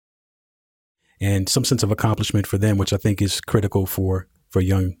and some sense of accomplishment for them, which I think is critical for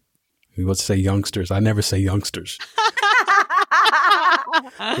young, let's say youngsters. I never say youngsters.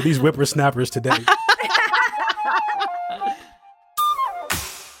 For these whippersnappers today.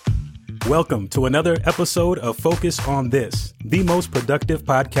 Welcome to another episode of Focus on This, the most productive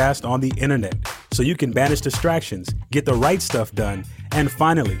podcast on the internet, so you can banish distractions, get the right stuff done, and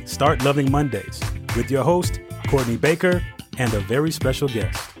finally start loving Mondays with your host, Courtney Baker, and a very special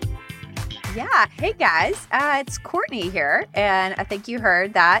guest. Yeah. Hey, guys. It's Courtney here, and I think you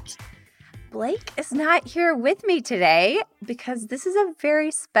heard that Blake is not here with me today because this is a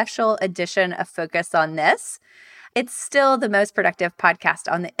very special edition of Focus on This. It's still the most productive podcast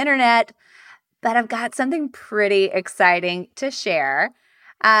on the internet, but I've got something pretty exciting to share.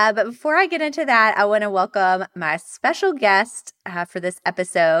 But before I get into that, I want to welcome my special guest for this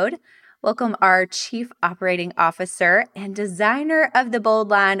episode. Welcome our Chief Operating Officer and designer of the bold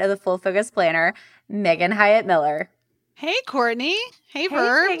line of the Full Focus Planner, Megan Hyatt Miller. Hey, Courtney. Hey,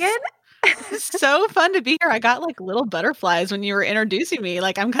 Verbs. Megan. It's so fun to be here. I got like little butterflies when you were introducing me.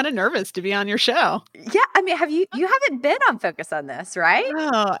 Like, I'm kind of nervous to be on your show. Yeah, I mean, you haven't been on Focus on This, right?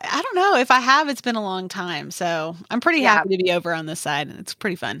 Oh, I don't know. If I have, it's been a long time. So I'm pretty happy to be over on this side, and it's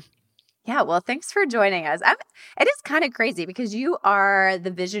pretty fun. Yeah, well, thanks for joining us. It is kind of crazy because you are the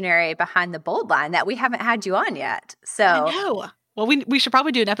visionary behind the bold line that we haven't had you on yet. So I know. Well, we should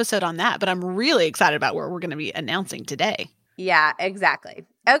probably do an episode on that, but I'm really excited about what we're going to be announcing today. Yeah, exactly.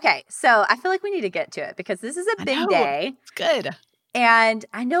 Okay, so I feel like we need to get to it because this is a big day. It's good. And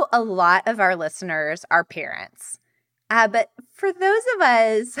I know a lot of our listeners are parents. But for those of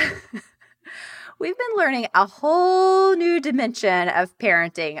us, we've been learning a whole new dimension of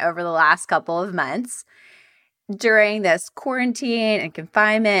parenting over the last couple of months during this quarantine and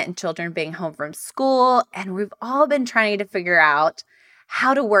confinement and children being home from school. And we've all been trying to figure out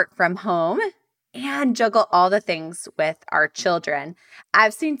how to work from home and juggle all the things with our children.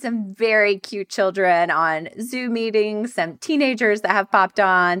 I've seen some very cute children on Zoom meetings, some teenagers that have popped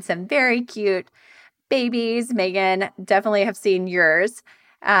on, some very cute babies. Megan, definitely have seen yours.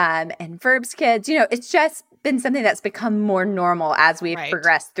 And Verb's kids. You know, it's just been something that's become more normal as we've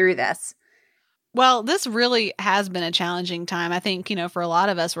progressed through this. Well, this really has been a challenging time. I think, for a lot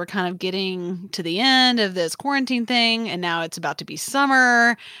of us, we're kind of getting to the end of this quarantine thing, and now it's about to be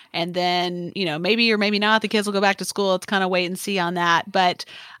summer. And then, maybe or maybe not, the kids will go back to school. It's kind of wait and see on that. But,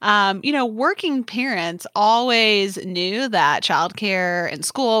 working parents always knew that childcare and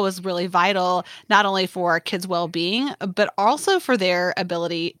school was really vital, not only for our kids' well-being, but also for their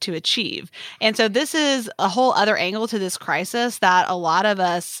ability to achieve. And so this is a whole other angle to this crisis that a lot of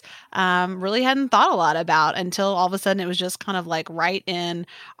us really hadn't thought a lot about until all of a sudden it was just kind of like right in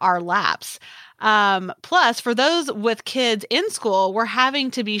our laps. Plus, for those with kids in school, we're having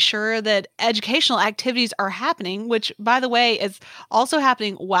to be sure that educational activities are happening, which, by the way, is also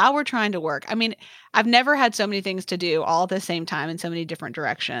happening while we're trying to work. I mean, I've never had so many things to do all at the same time in so many different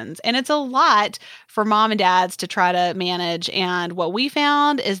directions. And it's a lot for mom and dads to try to manage. And what we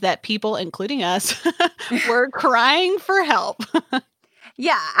found is that people, including us, were crying for help.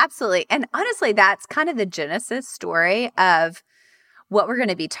 Yeah, absolutely. And honestly, that's kind of the genesis story of what we're going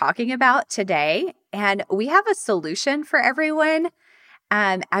to be talking about today. And we have a solution for everyone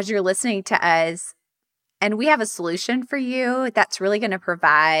as you're listening to us. And we have a solution for you that's really going to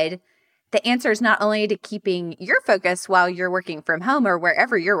provide the answers not only to keeping your focus while you're working from home or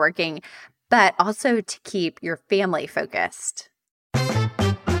wherever you're working, but also to keep your family focused.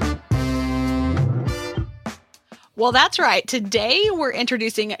 Well, that's right. Today, we're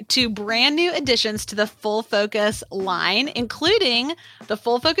introducing two brand new additions to the Full Focus line, including the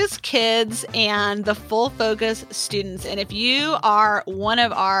Full Focus Kids and the Full Focus Students. And if you are one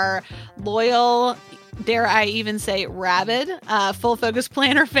of our loyal, dare I even say rabid, Full Focus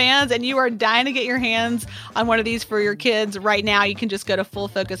Planner fans, and you are dying to get your hands on one of these for your kids right now, you can just go to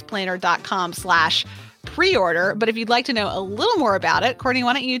fullfocusplanner.com/pre-order. But if you'd like to know a little more about it, Courtney,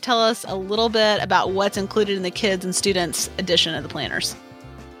 why don't you tell us a little bit about what's included in the kids and students edition of the planners?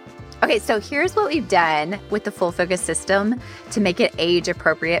 Okay, so here's what we've done with the Full Focus system to make it age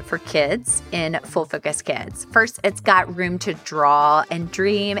appropriate for kids in Full Focus Kids. First, it's got room to draw and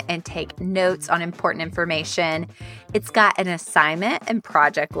dream and take notes on important information. It's got an assignment and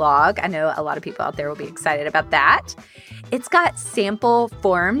project log. I know a lot of people out there will be excited about that. It's got sample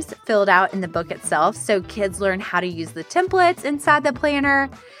forms filled out in the book itself, so kids learn how to use the templates inside the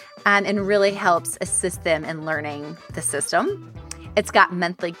planner and really helps assist them in learning the system. It's got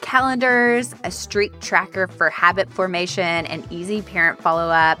monthly calendars, a streak tracker for habit formation, and easy parent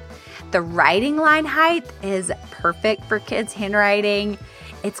follow-up. The writing line height is perfect for kids' handwriting.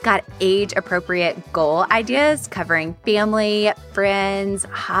 It's got age-appropriate goal ideas covering family, friends,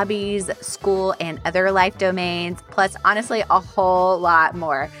 hobbies, school, and other life domains, plus honestly a whole lot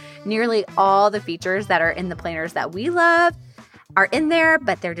more. Nearly all the features that are in the planners that we love are in there,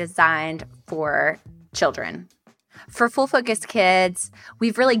 but they're designed for children. For Full Focus Kids,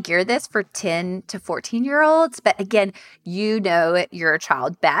 we've really geared this for 10 to 14-year-olds. But again, you know your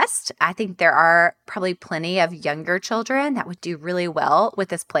child best. I think there are probably plenty of younger children that would do really well with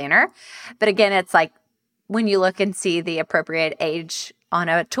this planner. But again, it's like when you look and see the appropriate age on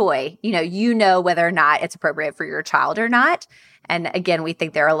a toy, you know whether or not it's appropriate for your child or not. And again, we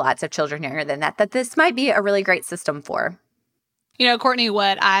think there are lots of children younger than that this might be a really great system for. Courtney,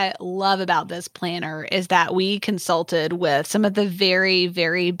 what I love about this planner is that we consulted with some of the very,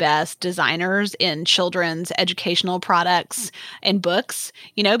 very best designers in children's educational products and books,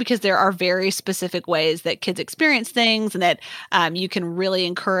 because there are very specific ways that kids experience things and that you can really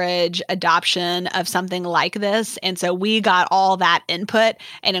encourage adoption of something like this. And so we got all that input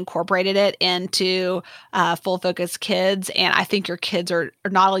and incorporated it into Full Focus Kids. And I think your kids are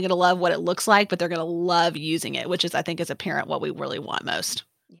not only going to love what it looks like, but they're going to love using it, which is, I think, as a parent, what we really want most.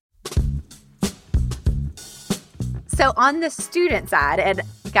 So on the student side, and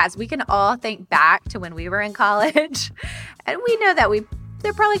guys, we can all think back to when we were in college, and we know that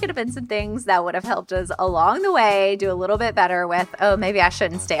there probably could have been some things that would have helped us along the way do a little bit better with, maybe I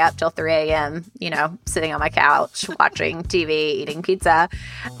shouldn't stay up till 3 a.m., sitting on my couch, watching TV, eating pizza.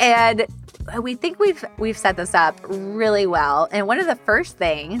 And we think we've set this up really well. And one of the first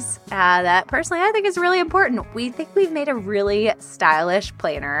things that personally I think is really important, we think we've made a really stylish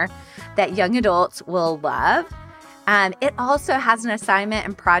planner that young adults will love. It also has an assignment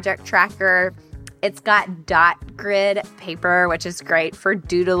and project tracker. It's got dot grid paper, which is great for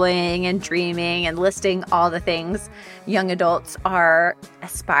doodling and dreaming and listing all the things young adults are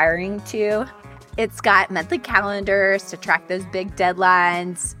aspiring to. It's got monthly calendars to track those big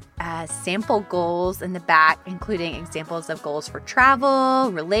deadlines, sample goals in the back, including examples of goals for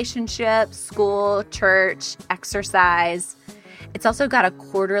travel, relationships, school, church, exercise. It's also got a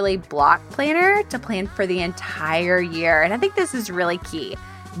quarterly block planner to plan for the entire year. And I think this is really key,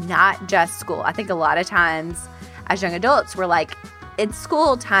 not just school. I think a lot of times as young adults, we're like, in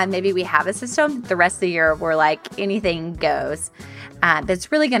school time, maybe we have a system. The rest of the year, we're like, anything goes. But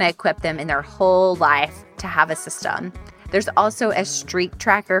it's really going to equip them in their whole life to have a system. There's also a streak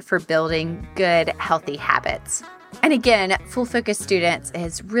tracker for building good, healthy habits. And again, Full Focus Students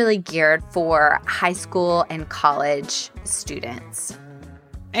is really geared for high school and college students.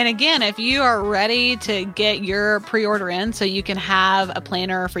 And again, if you are ready to get your pre-order in so you can have a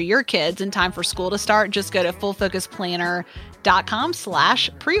planner for your kids in time for school to start, just go to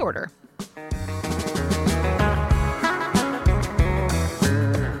fullfocusplanner.com/preorder.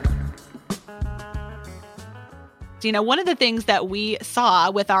 One of the things that we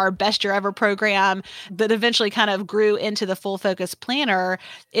saw with our Best Year Ever program that eventually kind of grew into the Full Focus Planner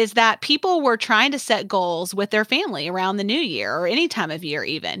is that people were trying to set goals with their family around the new year or any time of year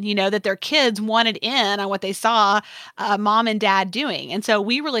even, that their kids wanted in on what they saw mom and dad doing. And so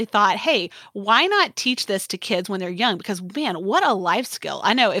we really thought, hey, why not teach this to kids when they're young? Because man, what a life skill.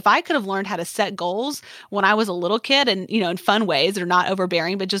 I know if I could have learned how to set goals when I was a little kid and, in fun ways that are not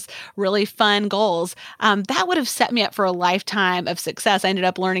overbearing, but just really fun goals, that would have set me up for a lifetime of success. I ended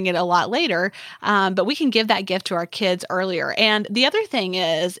up learning it a lot later, but we can give that gift to our kids earlier. And the other thing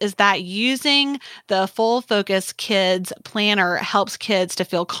is that using the Full Focus Kids planner helps kids to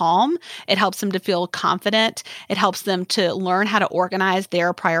feel calm. It helps them to feel confident. It helps them to learn how to organize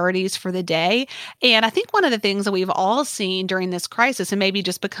their priorities for the day. And I think one of the things that we've all seen during this crisis and maybe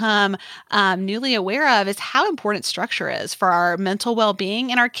just become newly aware of is how important structure is for our mental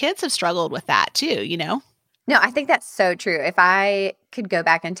well-being. And our kids have struggled with that too, No, I think that's so true. If I could go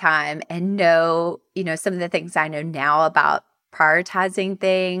back in time and know, some of the things I know now about prioritizing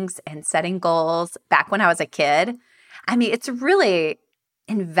things and setting goals back when I was a kid, it's really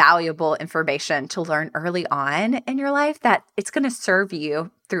invaluable information to learn early on in your life that it's going to serve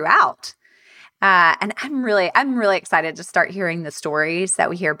you throughout. And I'm really excited to start hearing the stories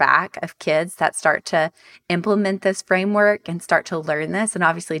that we hear back of kids that start to implement this framework and start to learn this and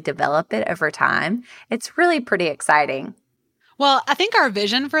obviously develop it over time. It's really pretty exciting. Well, I think our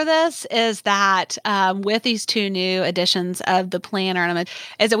vision for this is that with these two new editions of the planner,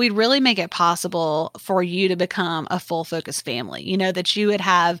 is that we'd really make it possible for you to become a full focus family. That you would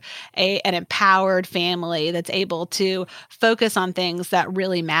have an empowered family that's able to focus on things that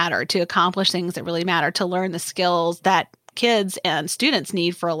really matter, to accomplish things that really matter, to learn the skills that kids and students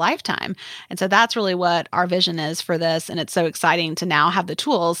need for a lifetime. And so that's really what our vision is for this. And it's so exciting to now have the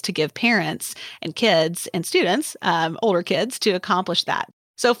tools to give parents and kids and students, older kids, to accomplish that.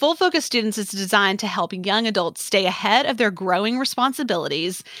 So Full Focus Students is designed to help young adults stay ahead of their growing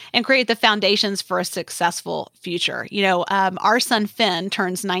responsibilities and create the foundations for a successful future. Our son Finn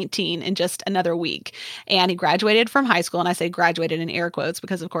turns 19 in just another week, and he graduated from high school. And I say graduated in air quotes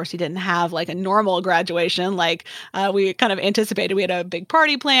because, of course, he didn't have like a normal graduation like we kind of anticipated. We had a big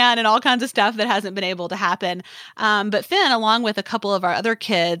party plan and all kinds of stuff that hasn't been able to happen. But Finn, along with a couple of our other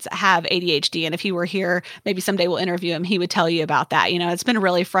kids, have ADHD. And if he were here, maybe someday we'll interview him, he would tell you about that. It's been a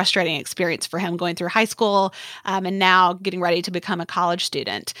really frustrating experience for him going through high school and now getting ready to become a college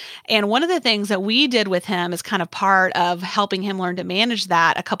student. And one of the things that we did with him as kind of part of helping him learn to manage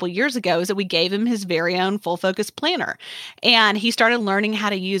that a couple years ago is that we gave him his very own Full Focus planner. And he started learning how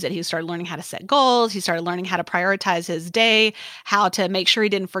to use it. He started learning how to set goals. He started learning how to prioritize his day, how to make sure he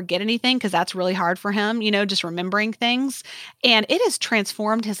didn't forget anything, because that's really hard for him, just remembering things. And it has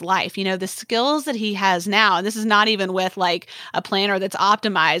transformed his life. The skills that he has now, and this is not even with like a planner that's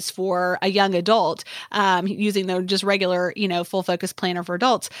optimized for a young adult, using the just regular, Full Focus planner for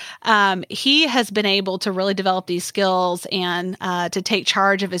adults. He has been able to really develop these skills and to take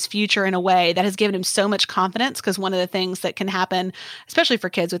charge of his future in a way that has given him so much confidence, because one of the things that can happen, especially for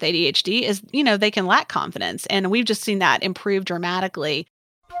kids with ADHD, is, they can lack confidence. And we've just seen that improve dramatically.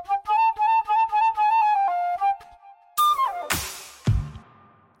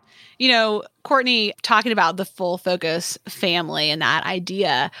 Courtney, talking about the Full Focus family and that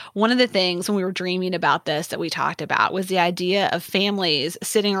idea, one of the things when we were dreaming about this that we talked about was the idea of families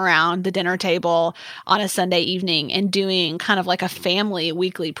sitting around the dinner table on a Sunday evening and doing kind of like a family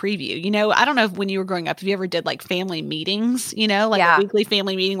weekly preview. I don't know if when you were growing up, if you ever did like family meetings, a weekly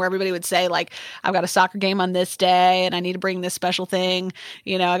family meeting where everybody would say like, I've got a soccer game on this day and I need to bring this special thing,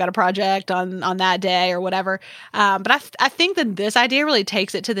 I got a project on that day or whatever. But I think that this idea really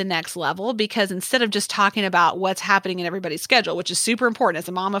takes it to the next level, because instead of just talking about what's happening in everybody's schedule, which is super important as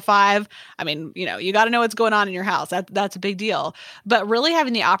a mom of 5, you got to know what's going on in your house. That's a big deal. But really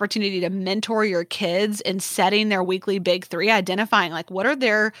having the opportunity to mentor your kids in setting their weekly big 3, identifying like what are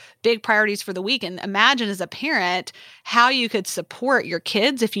their big priorities for the week. And imagine as a parent how you could support your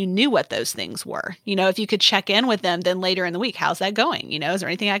kids if you knew what those things were. If you could check in with them then later in the week, how's that going? Is there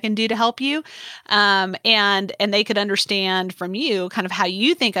anything I can do to help you? And they could understand from you kind of how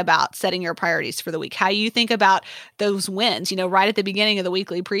you think about setting your priorities for the week, how you think about those wins, right at the beginning of the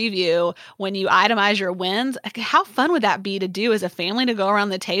weekly preview, when you itemize your wins, how fun would that be to do as a family, to go around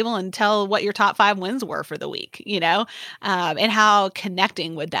the table and tell what your top 5 wins were for the week, and how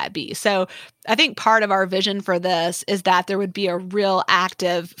connecting would that be? So I think part of our vision for this is that there would be a real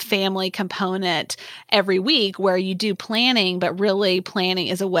active family component every week where you do planning, but really planning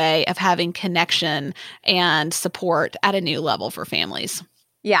is a way of having connection and support at a new level for families.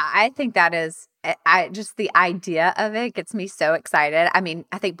 Yeah, I think that is, just the idea of it gets me so excited.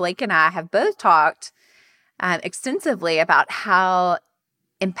 I think Blake and I have both talked extensively about how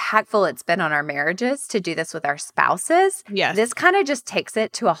impactful it's been on our marriages to do this with our spouses. Yes. This kind of just takes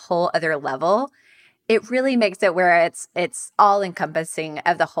it to a whole other level. It really makes it where it's all encompassing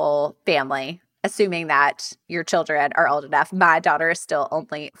of the whole family, assuming that your children are old enough. My daughter is still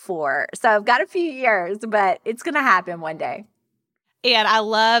only 4, so I've got a few years, but it's going to happen one day. And I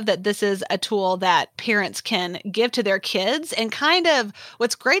love that this is a tool that parents can give to their kids. And kind of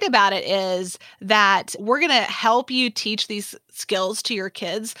what's great about it is that we're going to help you teach these skills to your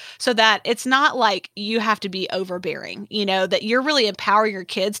kids so that it's not like you have to be overbearing, that you're really empowering your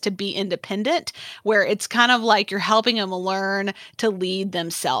kids to be independent, where it's kind of like you're helping them learn to lead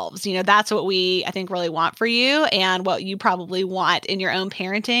themselves. That's what we, I think, really want for you. And what you probably want in your own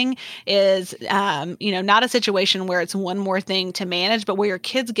parenting is, not a situation where it's one more thing to manage, but where your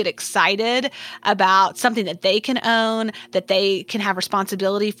kids get excited about something that they can own, that they can have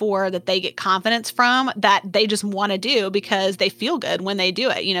responsibility for, that they get confidence from, that they just want to do because they feel good when they do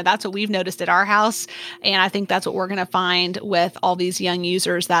it. That's what we've noticed at our house. And I think that's what we're going to find with all these young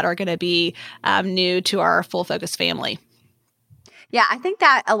users that are going to be new to our Full Focus family. Yeah, I think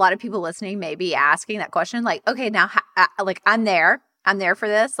that a lot of people listening may be asking that question, like, okay, now, I'm there for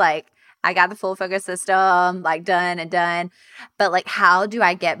this. Like, I got the Full Focus system, like, done. But, like, how do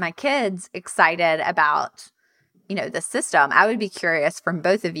I get my kids excited about, the system? I would be curious from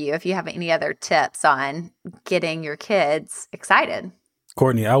both of you if you have any other tips on getting your kids excited.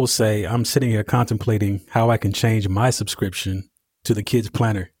 Courtney, I will say I'm sitting here contemplating how I can change my subscription to the kids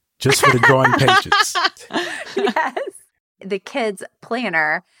planner just for the drawing pages. Yes. The kids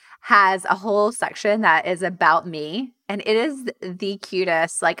planner, has a whole section that is about me. And it is the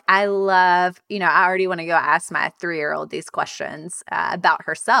cutest. Like, I love, I already want to go ask my 3-year-old these questions about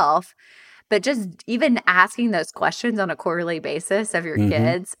herself. But just even asking those questions on a quarterly basis of your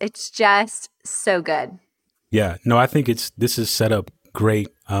kids, it's just so good. Yeah, no, I think this is set up great.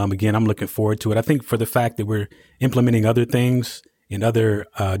 Again, I'm looking forward to it. I think for the fact that we're implementing other things in other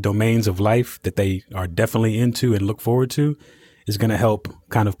domains of life that they are definitely into and look forward to is going to help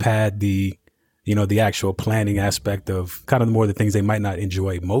kind of pad the actual planning aspect of kind of more the things they might not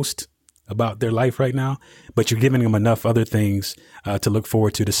enjoy most about their life right now, but you're giving them enough other things to look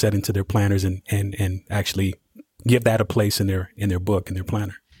forward to set into their planners and actually give that a place in their book, in their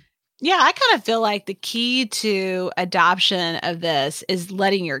planner. Yeah, I kind of feel like the key to adoption of this is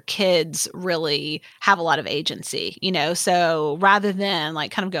letting your kids really have a lot of agency, so rather than like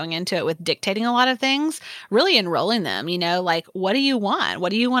kind of going into it with dictating a lot of things, really enrolling them, like, what do you want?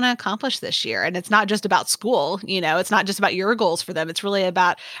 What do you want to accomplish this year? And it's not just about school, it's not just about your goals for them. It's really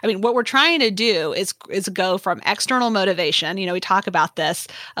about, what we're trying to do is go from external motivation. We talk about this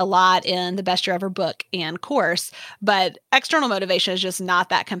a lot in the Best Year Ever book and course, but external motivation is just not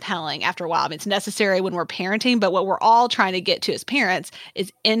that compelling after a while. It's necessary when we're parenting, but what we're all trying to get to as parents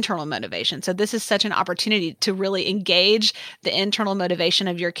is internal motivation. So this is such an opportunity to really engage the internal motivation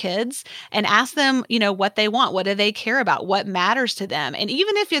of your kids and ask them, what they want, what do they care about, what matters to them. And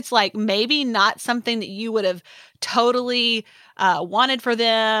even if it's like maybe not something that you would have totally wanted for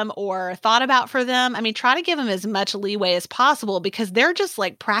them or thought about for them, try to give them as much leeway as possible because they're just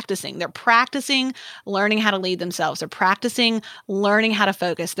like practicing. They're practicing learning how to lead themselves. They're practicing learning how to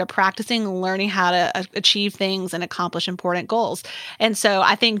focus. They're practicing learning how to achieve things and accomplish important goals. And so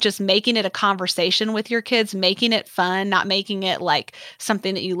I think just making it a conversation with your kids, making it fun, not making it like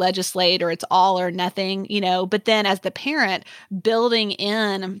something that you legislate or it's all or nothing, but then as the parent, building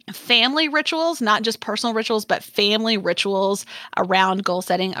in family rituals, not just personal rituals, but family rituals around goal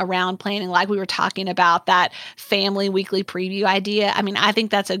setting, around planning, like we were talking about that family weekly preview idea. I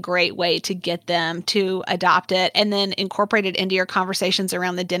think that's a great way to get them to adopt it and then incorporate it into your conversations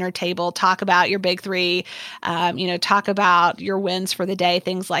around the dinner table. Talk about your big 3, talk about your wins for the day,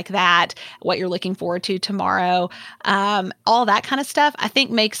 things like that, what you're looking forward to tomorrow, all that kind of stuff, I think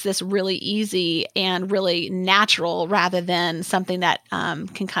makes this really easy and really natural rather than something that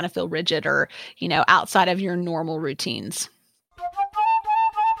can kind of feel rigid or, outside of your normal routines.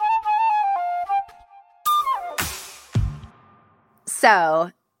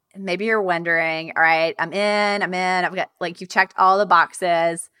 So maybe you're wondering, all right, I'm in, I've got, like, you've checked all the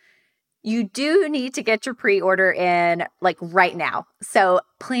boxes. You do need to get your pre-order in like right now. So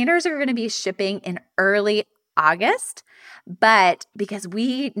planners are going to be shipping in early August, but because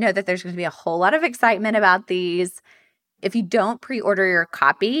we know that there's going to be a whole lot of excitement about these, if you don't pre-order your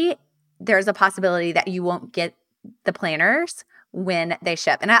copy, there's a possibility that you won't get the planners when they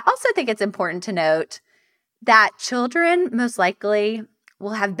ship. And I also think it's important to note that children most likely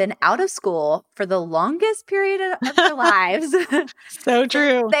will have been out of school for the longest period of their lives. So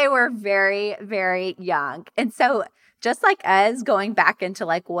true. They were very, very young. And so just like us going back into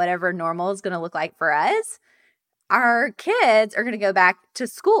like whatever normal is going to look like for us, our kids are going to go back to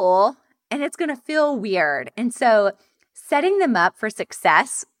school and it's going to feel weird. And so setting them up for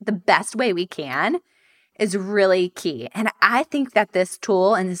success the best way we can is really key. And I think that this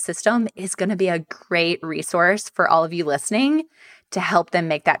tool and the system is going to be a great resource for all of you listening to help them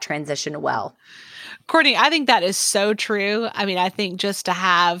make that transition well. Courtney, I think that is so true. I think just to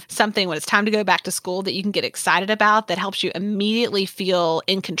have something when it's time to go back to school that you can get excited about that helps you immediately feel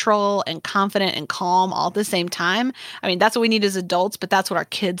in control and confident and calm all at the same time. That's what we need as adults, but that's what our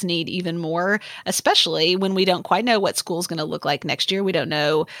kids need even more, especially when we don't quite know what school's going to look like next year. We don't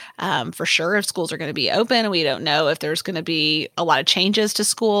know for sure if schools are going to be open. We don't know if there's going to be a lot of changes to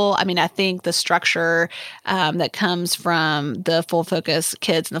school. I think the structure that comes from the Full Focus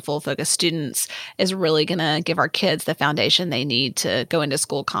kids and the Full Focus students is really going to give our kids the foundation they need to go into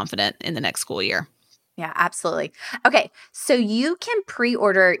school confident in the next school year. Yeah, absolutely. Okay, so you can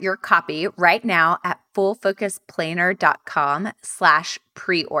pre-order your copy right now at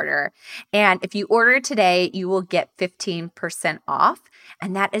fullfocusplanner.com/pre-order. And if you order today, you will get 15% off.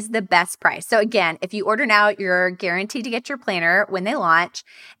 And that is the best price. So again, if you order now, you're guaranteed to get your planner when they launch,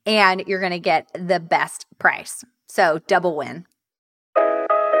 and you're going to get the best price. So double win.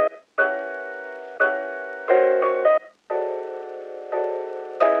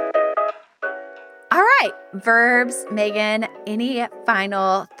 Verbs, Megan, any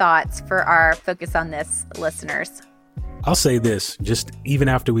final thoughts for our Focus on This listeners? I'll say this, just even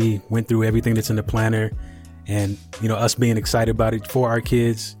after we went through everything that's in the planner and, us being excited about it for our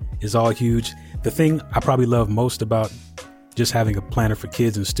kids, is all huge. The thing I probably love most about just having a planner for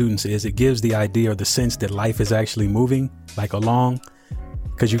kids and students is it gives the idea or the sense that life is actually moving like along,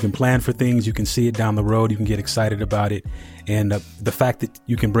 because you can plan for things, you can see it down the road, you can get excited about it. And the fact that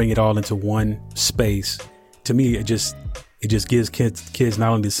you can bring it all into one space, to me, it just gives kids not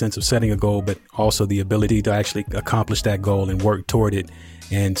only the sense of setting a goal, but also the ability to actually accomplish that goal and work toward it,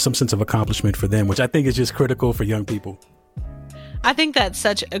 and some sense of accomplishment for them, which I think is just critical for young people. I think that's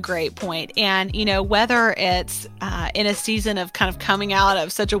such a great point. And, whether it's in a season of kind of coming out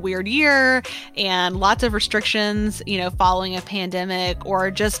of such a weird year and lots of restrictions, following a pandemic,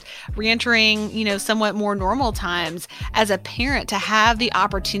 or just reentering, somewhat more normal times, as a parent, to have the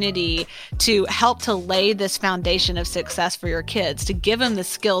opportunity to help to lay this foundation of success for your kids, to give them the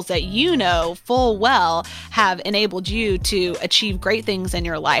skills that full well have enabled you to achieve great things in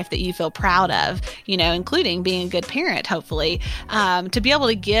your life that you feel proud of, including being a good parent, hopefully. To be able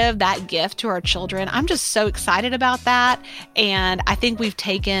to give that gift to our children, I'm just so excited about that. And I think we've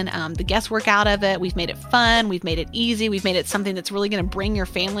taken the guesswork out of it. We've made it fun. We've made it easy. We've made it something that's really going to bring your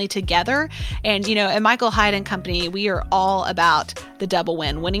family together. And, at Michael Hyde & Company, we are all about the double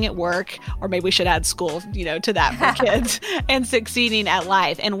win, winning at work, or maybe we should add school, to that for kids, and succeeding at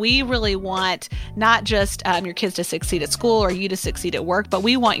life. And we really want not just your kids to succeed at school or you to succeed at work, but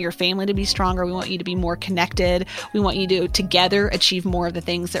we want your family to be stronger. We want you to be more connected. We want you to together achieve more of the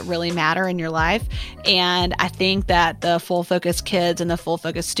things that really matter in your life. And I think that the Full Focus kids and the Full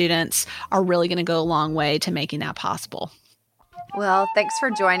Focus students are really going to go a long way to making that possible. Well, thanks for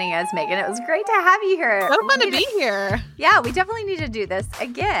joining us, Megan. It was great to have you here. So fun to be here. Yeah, we definitely need to do this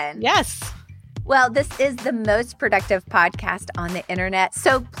again. Yes. Well, this is the most productive podcast on the internet.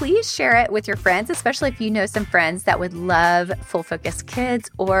 So please share it with your friends, especially if you know some friends that would love Full Focus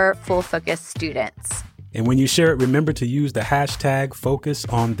kids or Full Focus students. And when you share it, remember to use the hashtag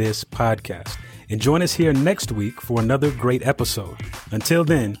 #FocusOnThisPodcast. And join us here next week for another great episode. Until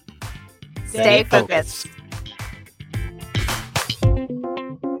then, stay focused.